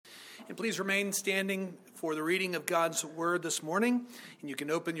And please remain standing for the reading of God's Word this morning. And you can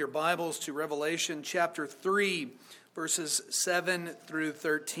open your Bibles to Revelation chapter 3, verses 7 through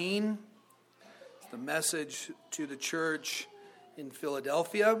 13. It's the message to the church in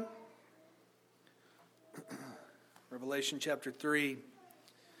Philadelphia. Revelation chapter 3,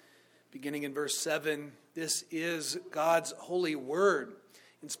 beginning in verse 7. This is God's holy word,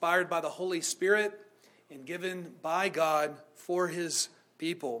 inspired by the Holy Spirit and given by God for His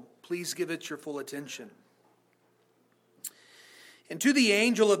people. Please give it your full attention. And to the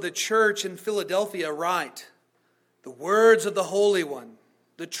angel of the church in Philadelphia write, the words of the Holy One,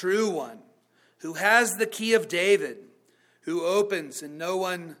 the true One, who has the key of David, who opens and no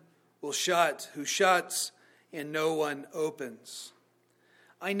one will shut, who shuts and no one opens.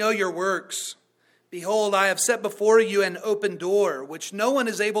 I know your works. Behold, I have set before you an open door, which no one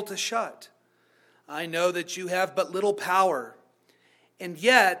is able to shut. I know that you have but little power, and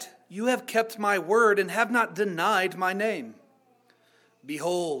yet you have kept my word and have not denied my name.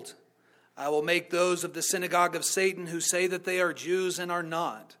 Behold, I will make those of the synagogue of Satan who say that they are Jews and are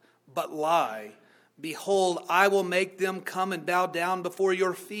not, but lie. Behold, I will make them come and bow down before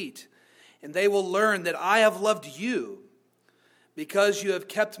your feet, and they will learn that I have loved you. Because you have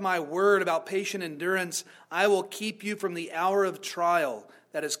kept my word about patient endurance, I will keep you from the hour of trial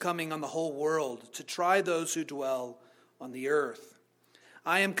that is coming on the whole world, to try those who dwell on the earth.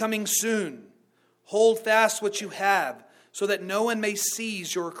 I am coming soon. Hold fast what you have, so that no one may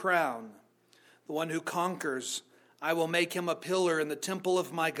seize your crown. The one who conquers, I will make him a pillar in the temple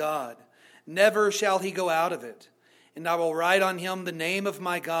of my God. Never shall he go out of it. And I will write on him the name of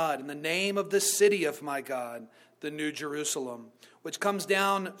my God, and the name of the city of my God, the New Jerusalem, which comes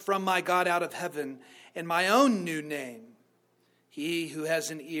down from my God out of heaven, and my own new name. He who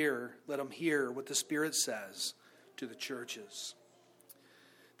has an ear, let him hear what the Spirit says to the churches.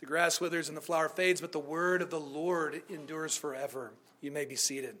 The grass withers and the flower fades, but the word of the Lord endures forever. You may be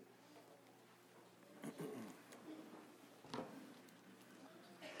seated.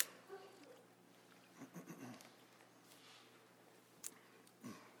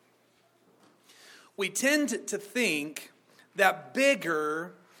 We tend to think that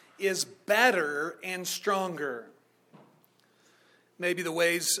bigger is better and stronger. Maybe the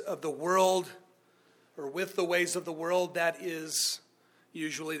ways of the world, or with the ways of the world, that is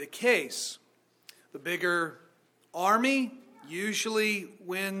usually the case. The bigger army usually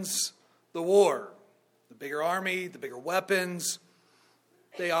wins the war. The bigger army, the bigger weapons,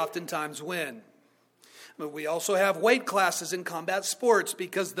 they oftentimes win. But we also have weight classes in combat sports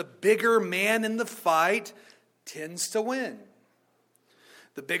because the bigger man in the fight tends to win.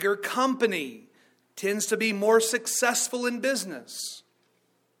 The bigger company tends to be more successful in business.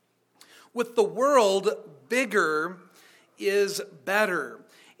 With the world, bigger is better.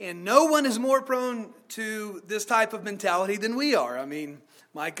 And no one is more prone to this type of mentality than we are. I mean,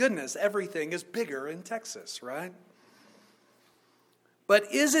 my goodness, everything is bigger in Texas, right?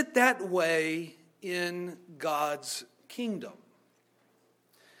 But is it that way in God's kingdom?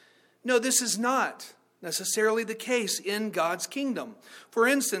 No, this is not necessarily the case in God's kingdom. For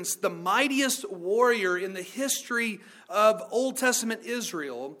instance, the mightiest warrior in the history of Old Testament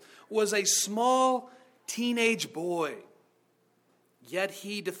Israel was a small teenage boy. Yet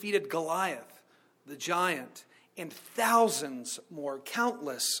he defeated Goliath, the giant, and thousands more,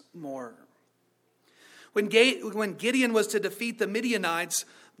 countless more. When Gideon was to defeat the Midianites,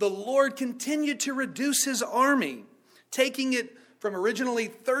 the Lord continued to reduce his army, taking it from originally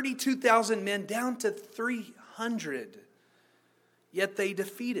 32,000 men down to 300. Yet they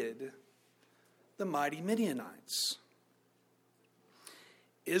defeated the mighty Midianites.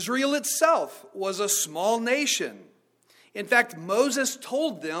 Israel itself was a small nation. In fact, Moses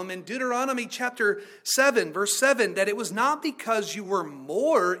told them in Deuteronomy chapter 7, verse 7, that it was not because you were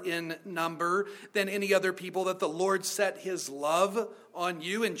more in number than any other people that the Lord set his love on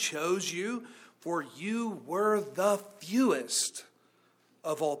you and chose you, for you were the fewest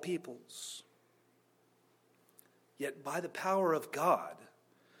of all peoples. Yet by the power of God,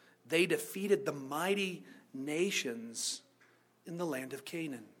 they defeated the mighty nations in the land of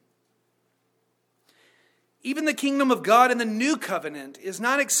Canaan. Even the kingdom of God in the new covenant is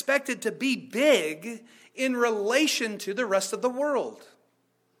not expected to be big in relation to the rest of the world.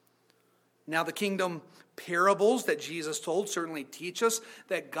 Now, the kingdom parables that Jesus told certainly teach us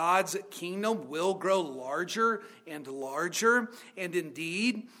that God's kingdom will grow larger and larger. And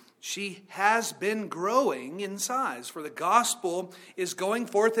indeed, she has been growing in size, for the gospel is going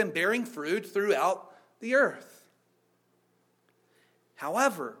forth and bearing fruit throughout the earth.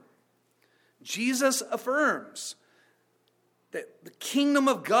 However, Jesus affirms that the kingdom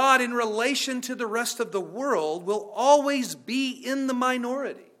of God in relation to the rest of the world will always be in the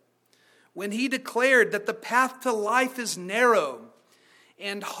minority. When he declared that the path to life is narrow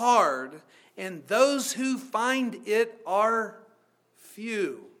and hard, and those who find it are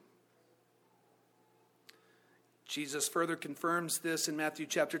few. Jesus further confirms this in Matthew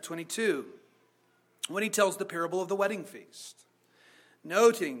chapter 22, when he tells the parable of the wedding feast,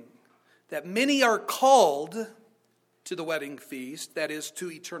 noting that many are called to the wedding feast, that is,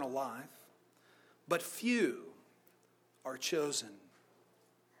 to eternal life, but few are chosen.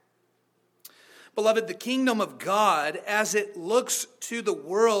 Beloved, the kingdom of God, as it looks to the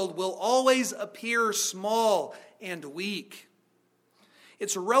world, will always appear small and weak.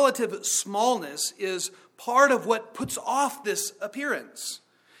 Its relative smallness is part of what puts off this appearance.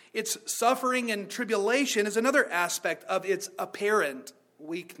 Its suffering and tribulation is another aspect of its apparent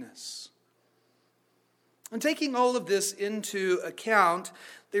weakness. And taking all of this into account,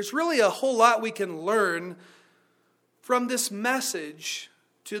 there's really a whole lot we can learn from this message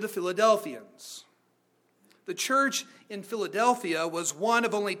to the Philadelphians. The church in Philadelphia was one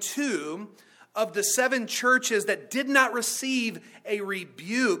of only 2 of the 7 churches that did not receive a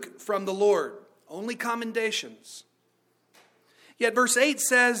rebuke from the Lord, only commendations. Yet verse 8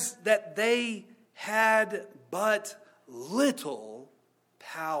 says that they had but little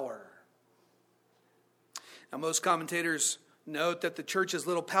power. Now, most commentators note that the church's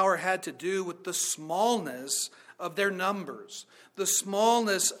little power had to do with the smallness of their numbers, the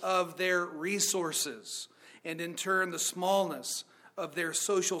smallness of their resources, and in turn the smallness of their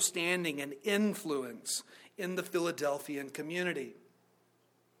social standing and influence in the Philadelphian community.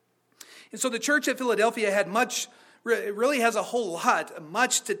 And so the church at Philadelphia had really has a whole lot,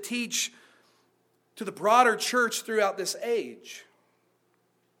 much to teach to the broader church throughout this age.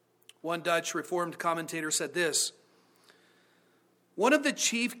 One Dutch Reformed commentator said this: "One of the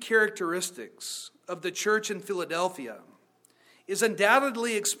chief characteristics of the church in Philadelphia is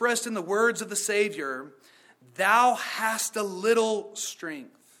undoubtedly expressed in the words of the Savior, 'Thou hast a little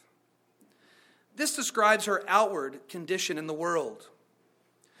strength.' This describes her outward condition in the world.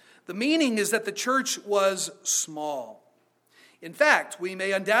 The meaning is that the church was small. In fact, we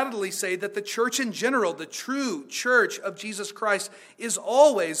may undoubtedly say that the church in general, the true church of Jesus Christ, is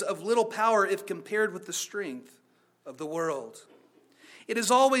always of little power if compared with the strength of the world. It is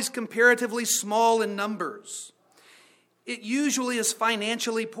always comparatively small in numbers. It usually is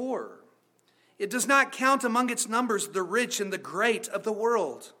financially poor. It does not count among its numbers the rich and the great of the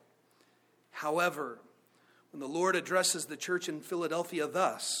world. However, when the Lord addresses the church in Philadelphia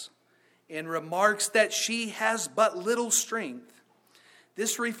thus, and remarks that she has but little strength,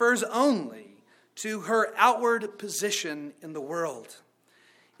 this refers only to her outward position in the world.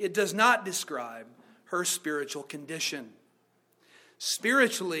 It does not describe her spiritual condition.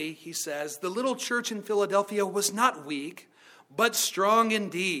 Spiritually, he says, the little church in Philadelphia was not weak, but strong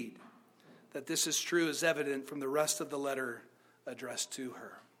indeed. That this is true is evident from the rest of the letter addressed to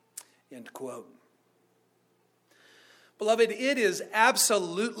her." End quote. Beloved, it is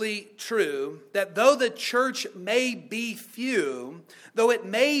absolutely true that though the church may be few, though it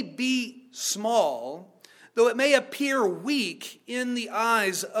may be small, though it may appear weak in the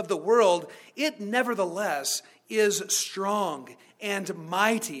eyes of the world, it nevertheless is strong and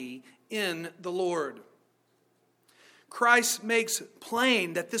mighty in the Lord. Christ makes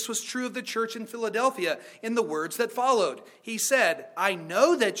plain that this was true of the church in Philadelphia in the words that followed. He said, "I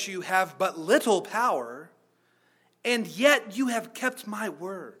know that you have but little power, and yet you have kept my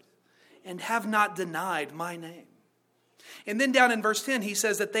word and have not denied my name." And then down in verse 10, he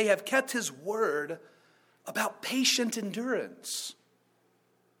says that they have kept his word about patient endurance.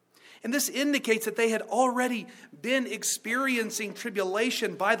 And this indicates that they had already been experiencing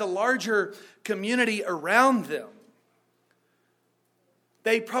tribulation by the larger community around them.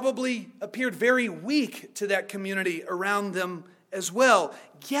 They probably appeared very weak to that community around them as well.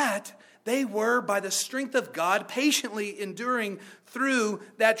 Yet, they were, by the strength of God, patiently enduring through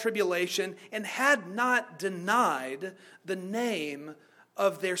that tribulation and had not denied the name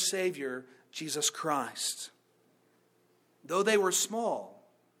of their Savior, Jesus Christ. Though they were small,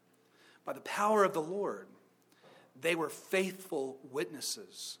 by the power of the Lord, they were faithful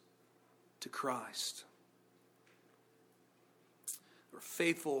witnesses to Christ. They were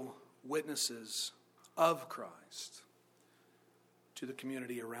faithful witnesses of Christ to the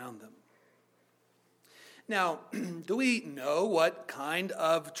community around them. Now, do we know what kind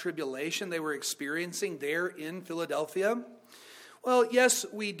of tribulation they were experiencing there in Philadelphia? Well, yes,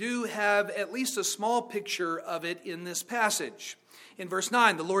 we do have at least a small picture of it in this passage. In verse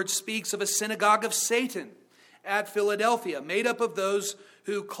 9, the Lord speaks of a synagogue of Satan at Philadelphia, made up of those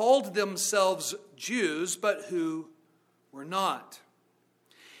who called themselves Jews, but who were not.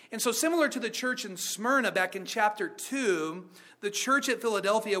 And so similar to the church in Smyrna back in chapter 2, the church at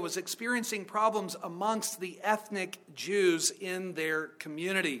Philadelphia was experiencing problems amongst the ethnic Jews in their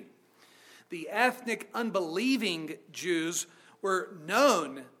community. The ethnic unbelieving Jews were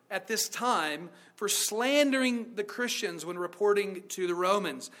known at this time for slandering the Christians when reporting to the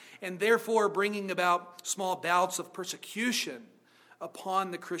Romans, and therefore bringing about small bouts of persecution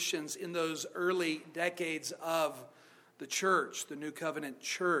upon the Christians in those early decades of the church, the New Covenant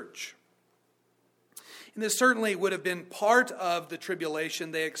church. And this certainly would have been part of the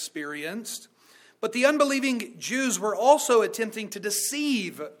tribulation they experienced. But the unbelieving Jews were also attempting to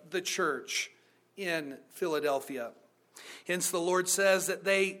deceive the church in Philadelphia. Hence the Lord says that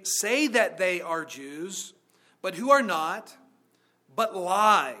they say that they are Jews, but who are not, but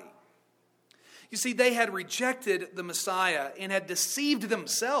lie. You see, they had rejected the Messiah and had deceived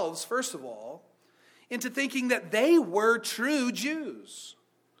themselves, first of all, into thinking that they were true Jews.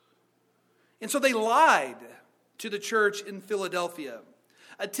 And so they lied to the church in Philadelphia,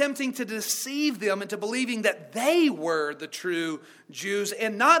 attempting to deceive them into believing that they were the true Jews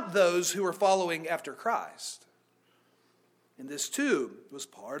and not those who were following after Christ. And this too was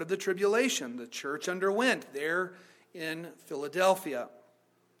part of the tribulation the church underwent there in Philadelphia.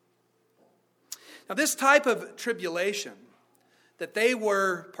 Now, this type of tribulation that they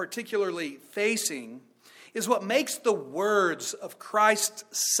were particularly facing is what makes the words of Christ's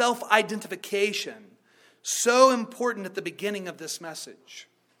self-identification so important at the beginning of this message.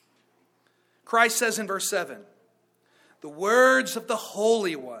 Christ says in verse 7, "The words of the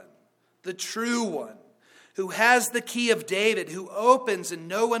Holy One, the true One, who has the key of David, who opens and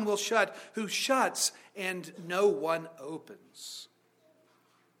no one will shut, who shuts and no one opens."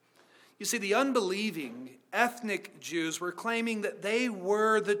 You see, the unbelieving ethnic Jews were claiming that they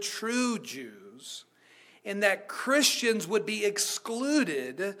were the true Jews and that Christians would be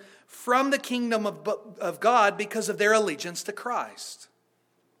excluded from the kingdom of God because of their allegiance to Christ.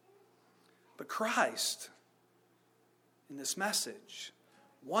 But Christ, in this message,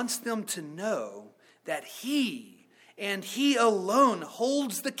 wants them to know that He and He alone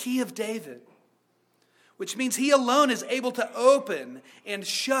holds the key of David, which means He alone is able to open and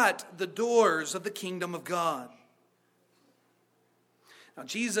shut the doors of the kingdom of God. Now,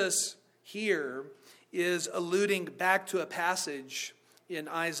 Jesus here is alluding back to a passage in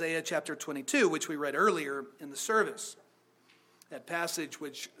Isaiah chapter 22, which we read earlier in the service. That passage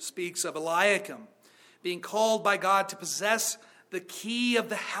which speaks of Eliakim being called by God to possess the key of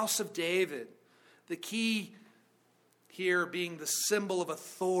the house of David. The key here being the symbol of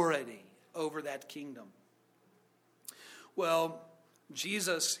authority over that kingdom. Well,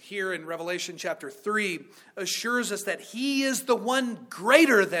 Jesus here in Revelation chapter 3 assures us that He is the one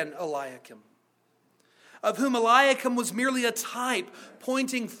greater than Eliakim, of whom Eliakim was merely a type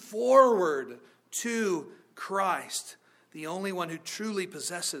pointing forward to Christ, the only one who truly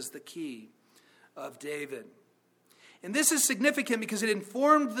possesses the key of David. And this is significant because it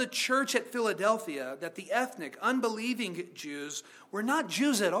informed the church at Philadelphia that the ethnic, unbelieving Jews were not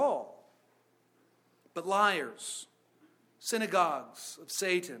Jews at all, but liars, synagogues of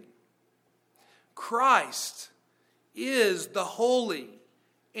Satan. Christ is the holy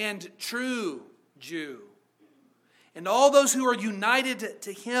and true Jew. And all those who are united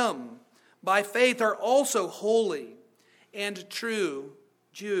to Him by faith are also holy and true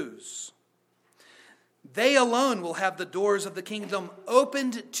Jews. They alone will have the doors of the kingdom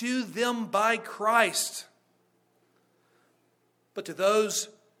opened to them by Christ. But to those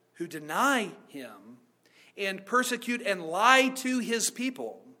who deny Him and persecute and lie to His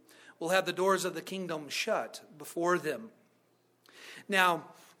people will have the doors of the kingdom shut before them. Now,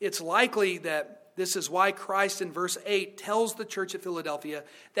 it's likely that this is why Christ in verse 8 tells the church at Philadelphia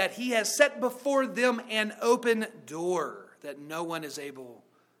that He has set before them an open door that no one is able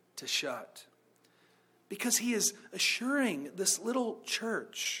to shut. Because He is assuring this little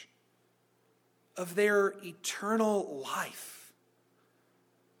church of their eternal life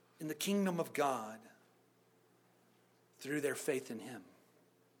in the kingdom of God through their faith in Him.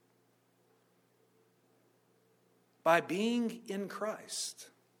 By being in Christ,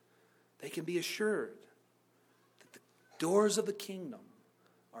 they can be assured that the doors of the kingdom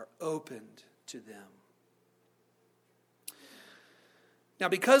are opened to them. Now,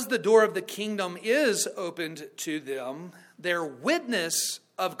 because the door of the kingdom is opened to them, their witness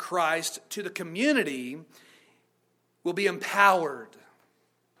of Christ to the community will be empowered.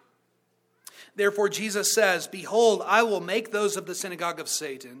 Therefore, Jesus says, "Behold, I will make those of the synagogue of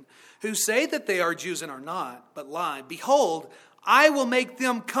Satan who say that they are Jews and are not, but lie, behold, I will make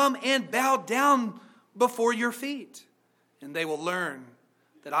them come and bow down before your feet, and they will learn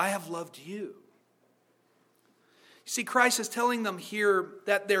that I have loved you. See, Christ is telling them here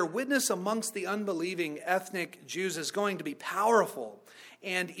that their witness amongst the unbelieving ethnic Jews is going to be powerful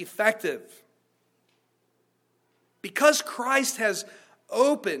and effective. Because Christ has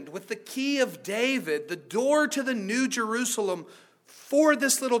opened with the key of David the door to the New Jerusalem for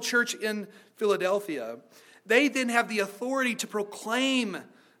this little church in Philadelphia, they then have the authority to proclaim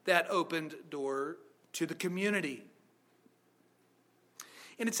that opened door to the community.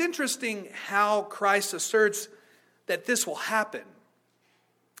 And it's interesting how Christ asserts that this will happen.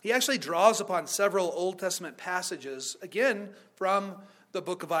 He actually draws upon several Old Testament passages, again, from the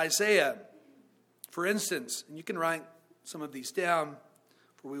book of Isaiah. For instance, and you can write some of these down,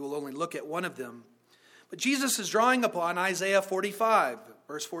 for we will only look at one of them. But Jesus is drawing upon Isaiah 45,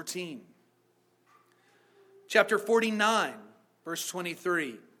 verse 14. Chapter 49, verse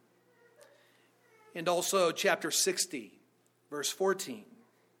 23. And also chapter 60, verse 14.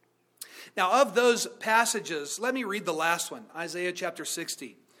 Now, of those passages, let me read the last one, Isaiah chapter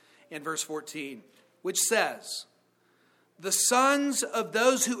 60 and verse 14, which says, "The sons of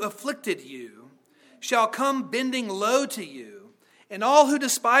those who afflicted you shall come bending low to you, and all who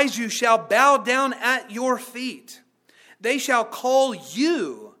despise you shall bow down at your feet. They shall call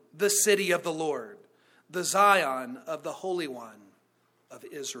you the city of the Lord, the Zion of the Holy One of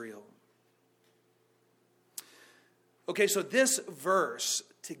Israel." Okay, so this verse,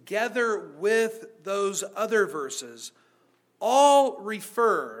 together with those other verses, all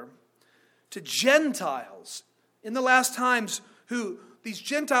refer to Gentiles in the last times, these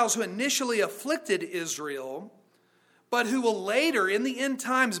Gentiles who initially afflicted Israel, but who will later in the end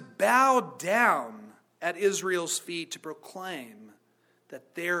times bow down at Israel's feet to proclaim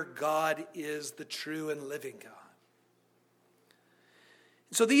that their God is the true and living God.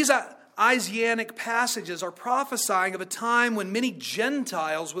 So these Isaianic passages are prophesying of a time when many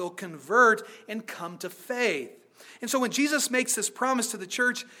Gentiles will convert and come to faith. And so when Jesus makes this promise to the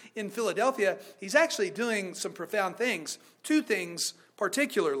church in Philadelphia, he's actually doing some profound things. Two things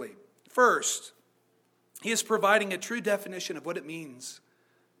particularly. First, he is providing a true definition of what it means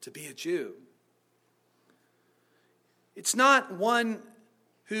to be a Jew. It's not one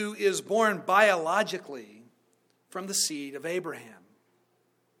who is born biologically from the seed of Abraham.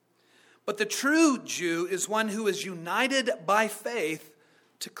 But the true Jew is one who is united by faith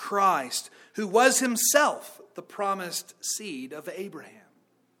to Christ, who was himself the promised seed of Abraham.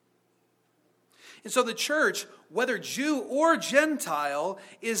 And so the church, whether Jew or Gentile,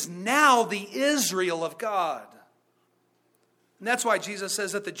 is now the Israel of God. And that's why Jesus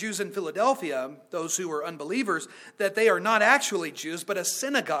says that the Jews in Philadelphia, those who are unbelievers, that they are not actually Jews, but a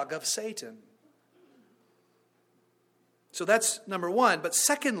synagogue of Satan. So that's number one. But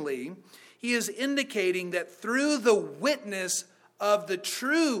secondly, he is indicating that through the witness of the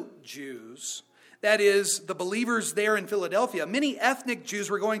true Jews, that is, the believers there in Philadelphia, many ethnic Jews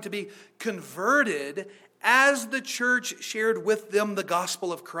were going to be converted as the church shared with them the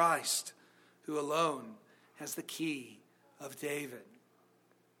gospel of Christ, who alone has the key of David.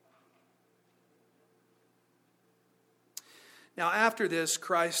 Now, after this,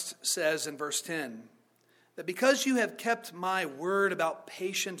 Christ says in verse 10, that because you have kept my word about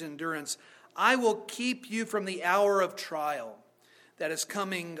patient endurance, I will keep you from the hour of trial that is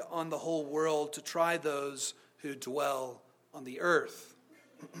coming on the whole world to try those who dwell on the earth.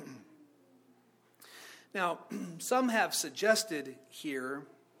 Now, some have suggested here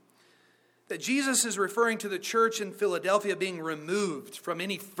that Jesus is referring to the church in Philadelphia being removed from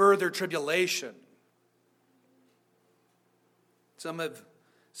any further tribulation. Some have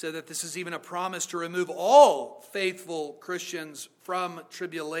said that this is even a promise to remove all faithful Christians from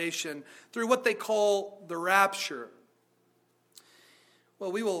tribulation through what they call the rapture.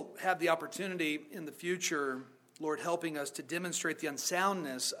 Well, we will have the opportunity in the future, Lord helping us, to demonstrate the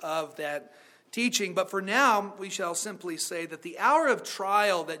unsoundness of that teaching. But for now, we shall simply say that the hour of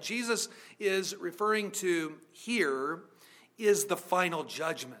trial that Jesus is referring to here is the final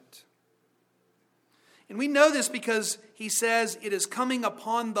judgment. And we know this because he says it is coming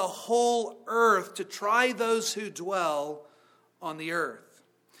upon the whole earth to try those who dwell on the earth.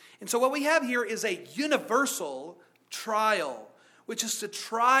 And so what we have here is a universal trial, which is to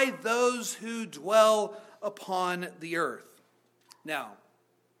try those who dwell upon the earth. Now,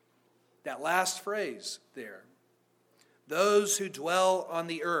 that last phrase there, those who dwell on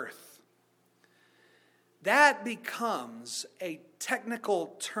the earth, that becomes a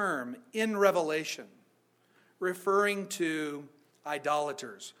technical term in Revelation, referring to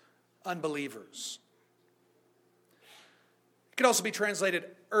idolaters, unbelievers. It could also be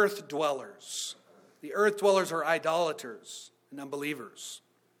translated earth dwellers. The earth dwellers are idolaters and unbelievers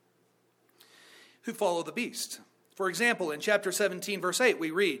who follow the beast. For example, in chapter 17, verse 8,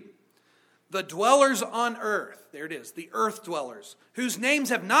 we read, "The dwellers on earth," there it is, the earth dwellers, "whose names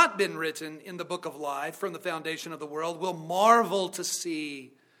have not been written in the book of life from the foundation of the world, will marvel to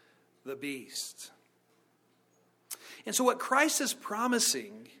see the beast." And so what Christ is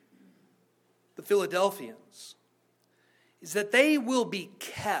promising the Philadelphians is that they will be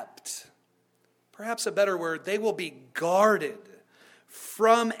kept, perhaps a better word, they will be guarded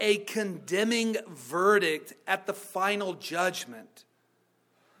from a condemning verdict at the final judgment,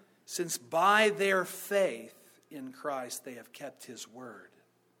 since by their faith in Christ they have kept his word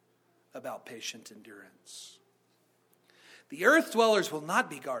about patient endurance. The earth dwellers will not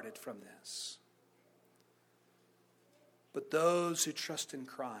be guarded from this, but those who trust in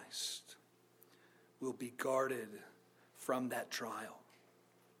Christ will be guarded from that trial.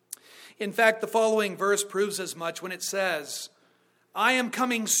 In fact, the following verse proves as much when it says, "I am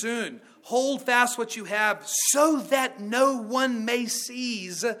coming soon. Hold fast what you have, so that no one may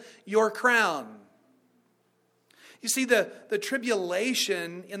seize your crown." You see, the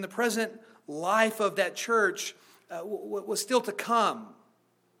tribulation in the present life of that church was still to come.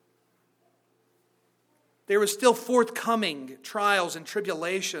 There was still forthcoming trials and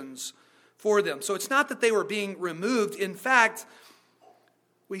tribulations for them. So it's not that they were being removed. In fact,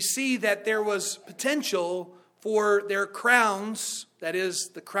 we see that there was potential for their crowns, that is,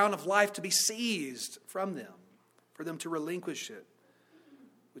 the crown of life, to be seized from them, for them to relinquish it,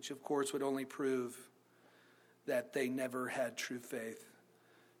 which of course would only prove that they never had true faith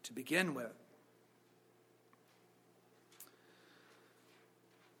to begin with.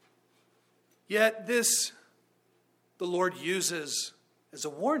 Yet this the Lord uses as a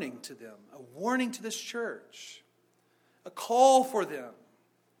warning to them, a warning to this church, a call for them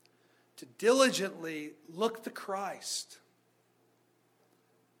to diligently look to Christ,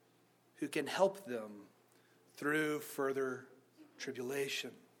 who can help them through further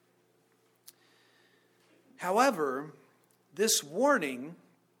tribulation. However, this warning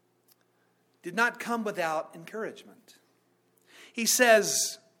did not come without encouragement. He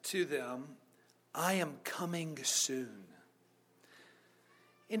says to them, "I am coming soon."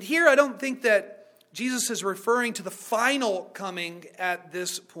 And here I don't think that Jesus is referring to the final coming at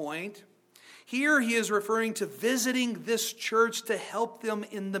this point. Here he is referring to visiting this church to help them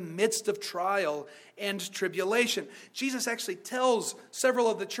in the midst of trial and tribulation. Jesus actually tells several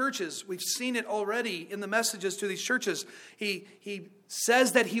of the churches, we've seen it already in the messages to these churches, he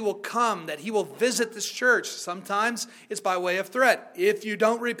says that he will come, that he will visit this church. Sometimes it's by way of threat. If you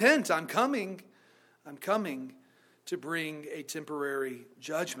don't repent, I'm coming to bring a temporary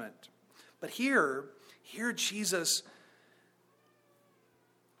judgment. But here Jesus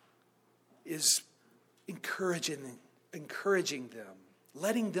is encouraging them,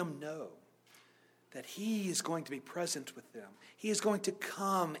 letting them know that he is going to be present with them. He is going to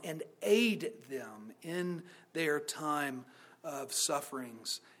come and aid them in their time of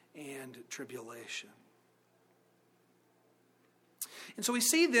sufferings and tribulation. And so we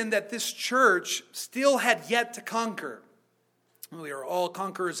see then that this church still had yet to conquer. We are all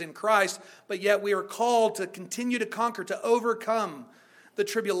conquerors in Christ, but yet we are called to continue to conquer, to overcome the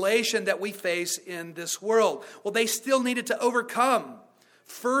tribulation that we face in this world. Well, they still needed to overcome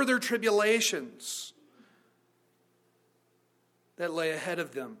further tribulations that lay ahead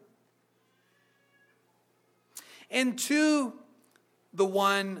of them. And to the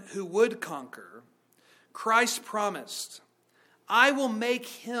one who would conquer, Christ promised, "I will make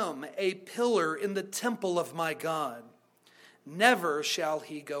him a pillar in the temple of my God. Never shall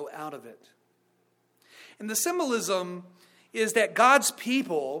he go out of it." And the symbolism is that God's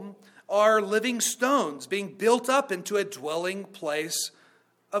people are living stones being built up into a dwelling place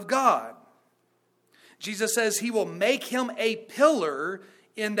of God. Jesus says he will make him a pillar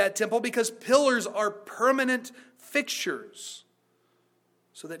in that temple because pillars are permanent fixtures,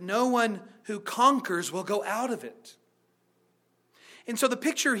 so that no one who conquers will go out of it. And so the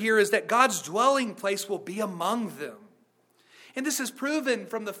picture here is that God's dwelling place will be among them. And this is proven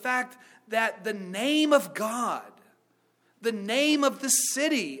from the fact that the name of God, the name of the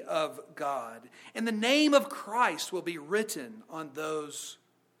city of God, and the name of Christ will be written on those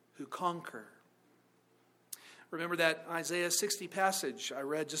who conquer. Remember that Isaiah 60 passage I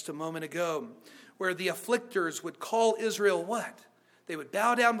read just a moment ago, where the afflictors would call Israel what? They would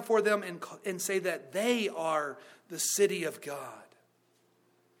bow down before them and say that they are the city of God.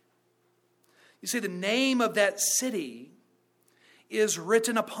 You see, the name of that city is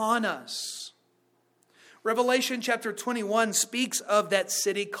written upon us. Revelation chapter 21 speaks of that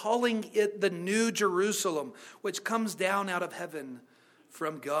city, calling it the New Jerusalem, which comes down out of heaven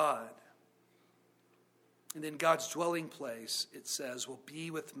from God. And then God's dwelling place, it says, will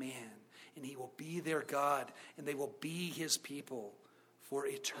be with man, and he will be their God, and they will be his people for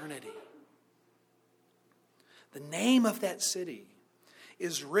eternity. The name of that city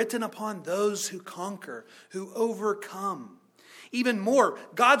is written upon those who conquer, who overcome. Even more,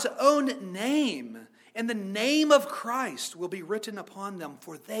 God's own name and the name of Christ will be written upon them,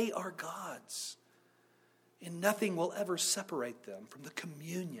 for they are God's. And nothing will ever separate them from the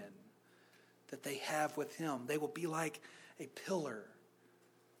communion that they have with him. They will be like a pillar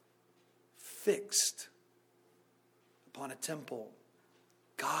fixed upon a temple.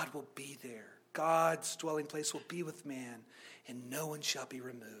 God will be there. God's dwelling place will be with man, and no one shall be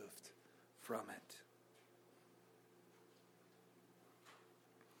removed from it.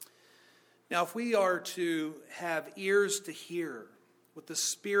 Now, if we are to have ears to hear what the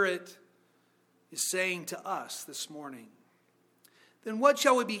Spirit is saying to us this morning, then what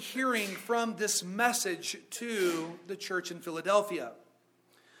shall we be hearing from this message to the church in Philadelphia?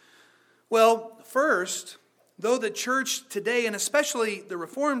 Well, first, though the church today, and especially the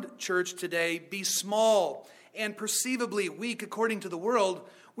Reformed church today, be small and perceivably weak according to the world,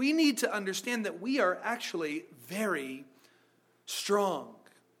 we need to understand that we are actually very strong.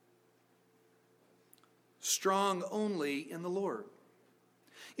 Strong only in the Lord.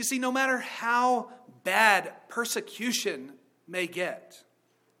 You see, no matter how bad persecution may get,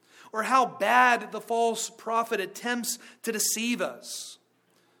 or how bad the false prophet attempts to deceive us,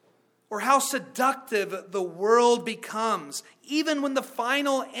 or how seductive the world becomes, even when the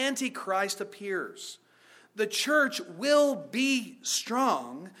final Antichrist appears, the church will be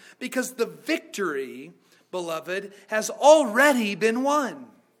strong because the victory, beloved, has already been won.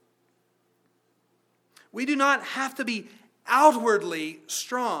 We do not have to be outwardly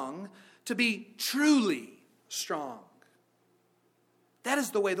strong to be truly strong. That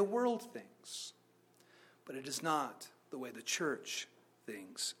is the way the world thinks. But it is not the way the church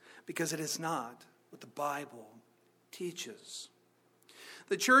thinks, because it is not what the Bible teaches.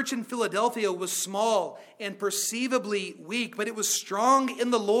 The church in Philadelphia was small and perceivably weak, but it was strong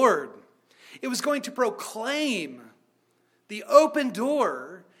in the Lord. It was going to proclaim the open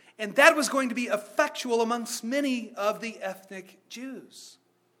door, and that was going to be effectual amongst many of the ethnic Jews.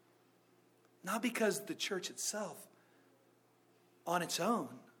 Not because the church itself, on its own,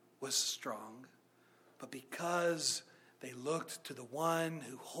 was strong, but because they looked to the one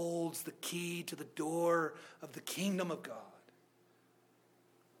who holds the key to the door of the kingdom of God.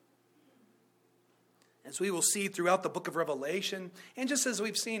 As we will see throughout the book of Revelation, and just as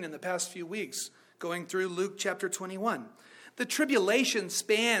we've seen in the past few weeks, going through Luke chapter 21, the tribulation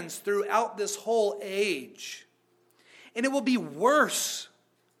spans throughout this whole age. And it will be worse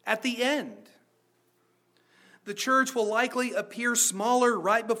at the end. The church will likely appear smaller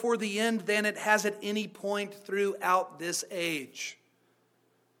right before the end than it has at any point throughout this age.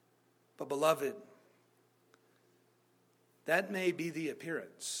 But beloved, that may be the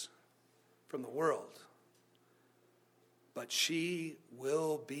appearance from the world. But she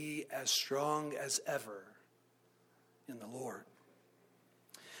will be as strong as ever in the Lord.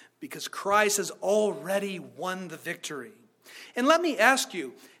 Because Christ has already won the victory. And let me ask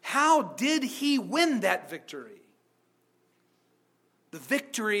you, how did he win that victory? The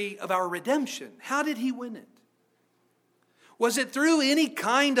victory of our redemption. How did he win it? Was it through any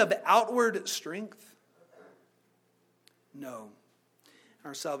kind of outward strength? No.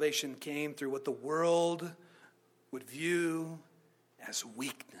 Our salvation came through what the world would view as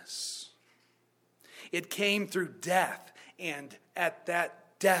weakness. It came through death, and at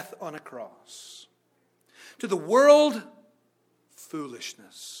that death on a cross. To the world,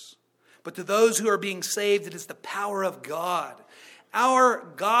 foolishness. But to those who are being saved, it is the power of God. Our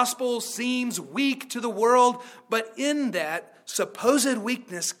gospel seems weak to the world, but in that supposed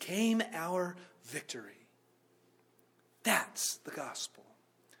weakness came our victory. That's the gospel.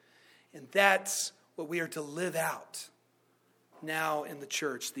 And that's what we are to live out now in the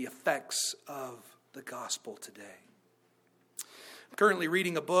church, the effects of the gospel today. I'm currently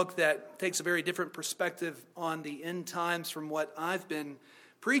reading a book that takes a very different perspective on the end times from what I've been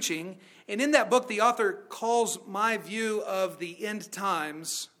preaching. And in that book, the author calls my view of the end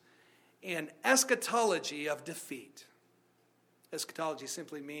times an eschatology of defeat. Eschatology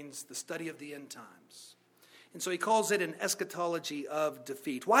simply means the study of the end times. And so he calls it an eschatology of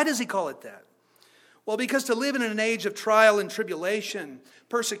defeat. Why does he call it that? Well, because to live in an age of trial and tribulation,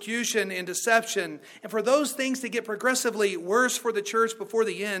 persecution and deception, and for those things to get progressively worse for the church before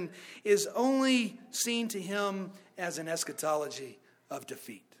the end, is only seen to him as an eschatology of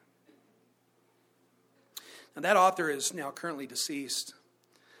defeat. Now, that author is now currently deceased.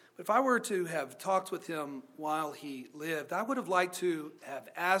 But if I were to have talked with him while he lived, I would have liked to have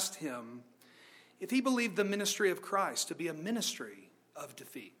asked him if he believed the ministry of Christ to be a ministry of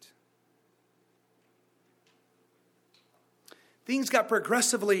defeat. Things got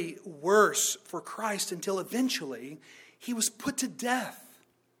progressively worse for Christ until eventually he was put to death.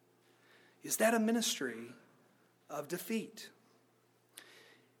 Is that a ministry of defeat?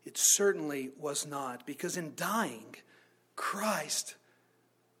 It certainly was not, because in dying, Christ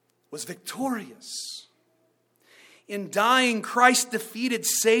was victorious. In dying, Christ defeated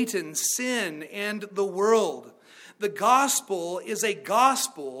Satan, sin, and the world. The gospel is a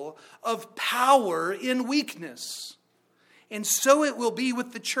gospel of power in weakness. And so it will be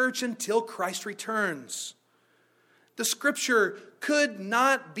with the church until Christ returns. The scripture could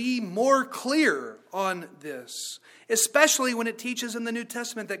not be more clear on this, especially when it teaches in the New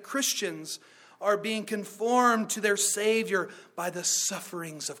Testament that Christians are being conformed to their Savior by the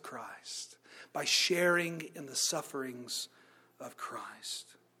sufferings of Christ, by sharing in the sufferings of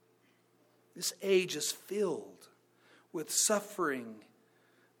Christ. This age is filled with suffering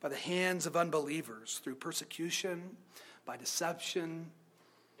by the hands of unbelievers through persecution, by deception,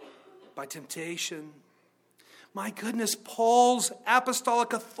 by temptation. My goodness, Paul's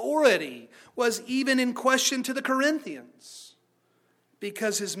apostolic authority was even in question to the Corinthians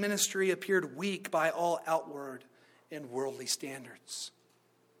because his ministry appeared weak by all outward and worldly standards.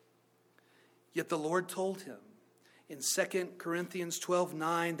 Yet the Lord told him in 2 Corinthians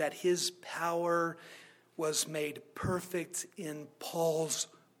 12:9 that his power was made perfect in Paul's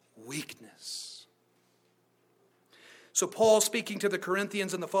weakness. So Paul, speaking to the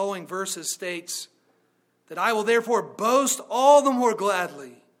Corinthians in the following verses, states that I will therefore boast all the more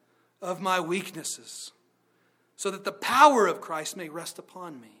gladly of my weaknesses, so that the power of Christ may rest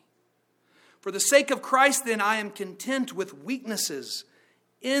upon me. For the sake of Christ, then, I am content with weaknesses,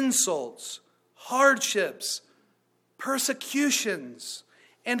 insults, hardships, persecutions,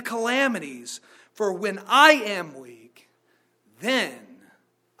 and calamities. For when I am weak, then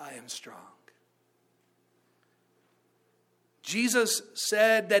I am strong. Jesus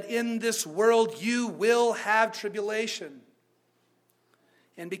said that in this world you will have tribulation.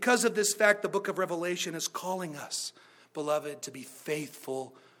 And because of this fact, the book of Revelation is calling us, beloved, to be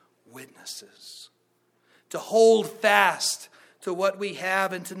faithful witnesses, to hold fast to what we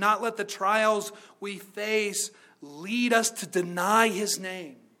have and to not let the trials we face lead us to deny his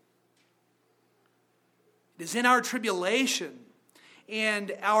name. It is in our tribulation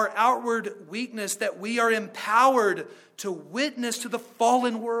and our outward weakness that we are empowered to witness to the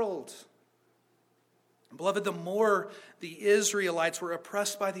fallen world. Beloved, the more the Israelites were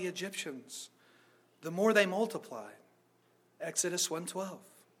oppressed by the Egyptians, the more they multiplied. Exodus 1:12.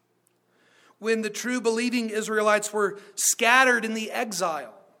 When the true believing Israelites were scattered in the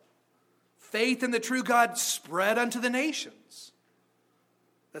exile, faith in the true God spread unto the nations.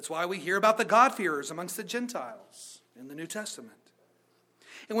 That's why we hear about the God-fearers amongst the Gentiles in the New Testament.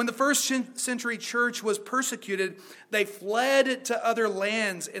 And when the first century church was persecuted, they fled to other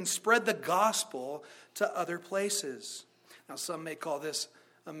lands and spread the gospel to other places. Now, some may call this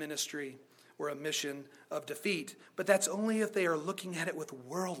a ministry or a mission of defeat, but that's only if they are looking at it with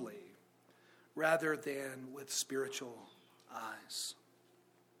worldly rather than with spiritual eyes.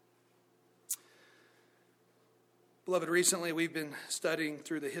 Beloved, recently we've been studying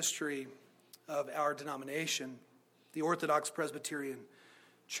through the history of our denomination, the Orthodox Presbyterian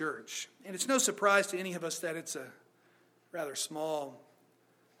Church. And it's no surprise to any of us that it's a rather small,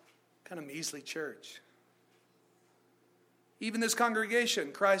 kind of measly church. Even this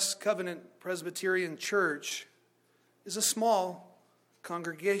congregation, Christ's Covenant Presbyterian Church, is a small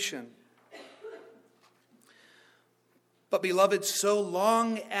congregation. But beloved, so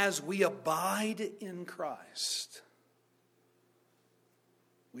long as we abide in Christ,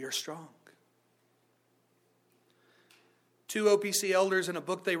 we are strong. Two OPC elders, in a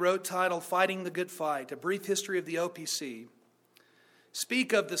book they wrote titled Fighting the Good Fight, A Brief History of the OPC,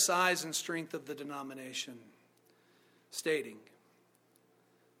 speak of the size and strength of the denomination, stating,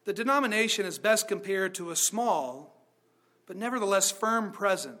 the denomination is best compared to a small, but nevertheless firm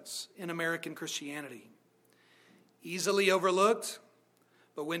presence in American Christianity. Easily overlooked,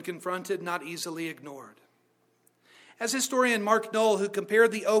 but when confronted, not easily ignored. As historian Mark Knoll, who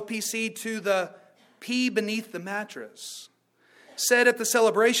compared the OPC to the pea beneath the mattress, said at the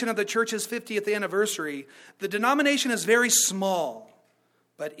celebration of the church's 50th anniversary, the denomination is very small,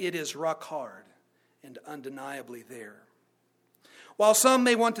 but it is rock hard and undeniably there. While some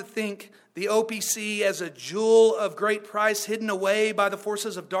may want to think the OPC as a jewel of great price hidden away by the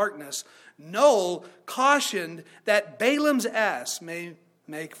forces of darkness, Knoll cautioned that Balaam's ass may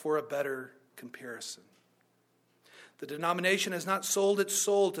make for a better comparison. The denomination has not sold its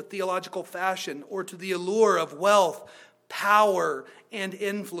soul to theological fashion or to the allure of wealth, power, and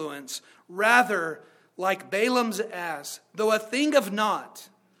influence. Rather, like Balaam's ass, though a thing of naught,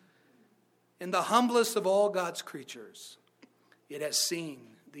 in the humblest of all God's creatures, it has seen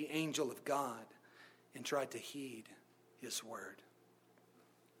the angel of God and tried to heed his word.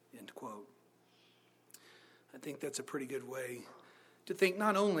 End quote. I think that's a pretty good way to think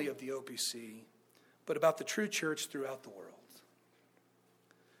not only of the OPC, but about the true church throughout the world.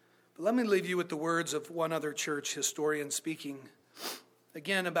 But let me leave you with the words of one other church historian speaking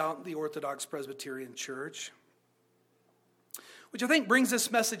again about the Orthodox Presbyterian Church, which I think brings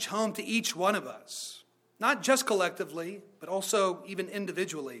this message home to each one of us, not just collectively, but also even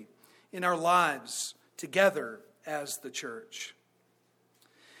individually in our lives together as the church.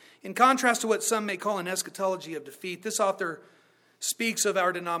 In contrast to what some may call an eschatology of defeat, this author speaks of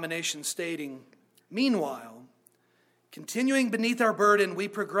our denomination stating, "Meanwhile, continuing beneath our burden, we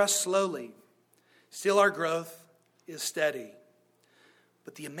progress slowly. Still our growth is steady.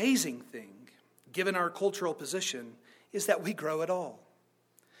 But the amazing thing, given our cultural position, is that we grow at all.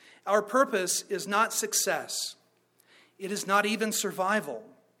 Our purpose is not success. It is not even survival,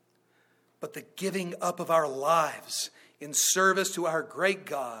 but the giving up of our lives in service to our great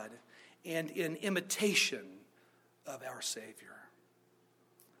God and in imitation of our Savior.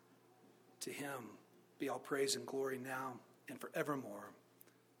 To him be all praise and glory now and forevermore.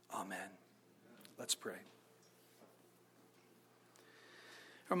 Amen." Let's pray.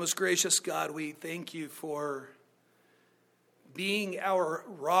 Our most gracious God, we thank you for being our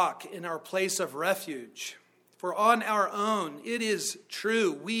rock in our place of refuge. For on our own, it is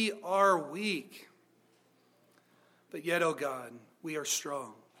true, we are weak. But yet, O God, we are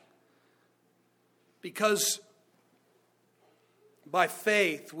strong. Because by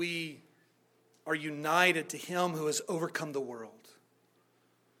faith we are united to him who has overcome the world.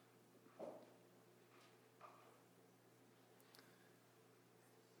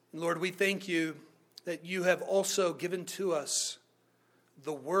 Lord, we thank you that you have also given to us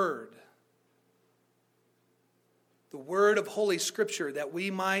the word of Holy Scripture, that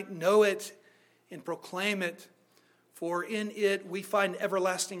we might know it and proclaim it, for in it we find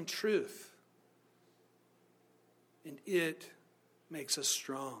everlasting truth, and it makes us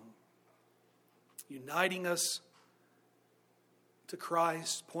strong, uniting us to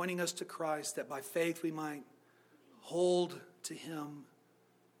Christ, pointing us to Christ, that by faith we might hold to him.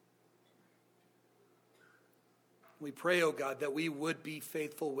 We pray, O God, that we would be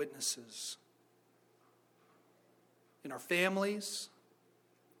faithful witnesses in our families,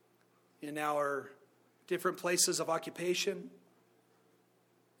 in our different places of occupation,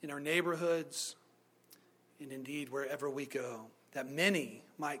 in our neighborhoods, and indeed wherever we go, that many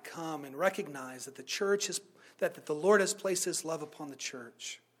might come and recognize that that the Lord has placed his love upon the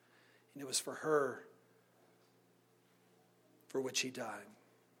church, and it was for her for which he died.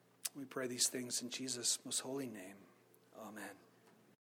 We pray these things in Jesus' most holy name. Amen.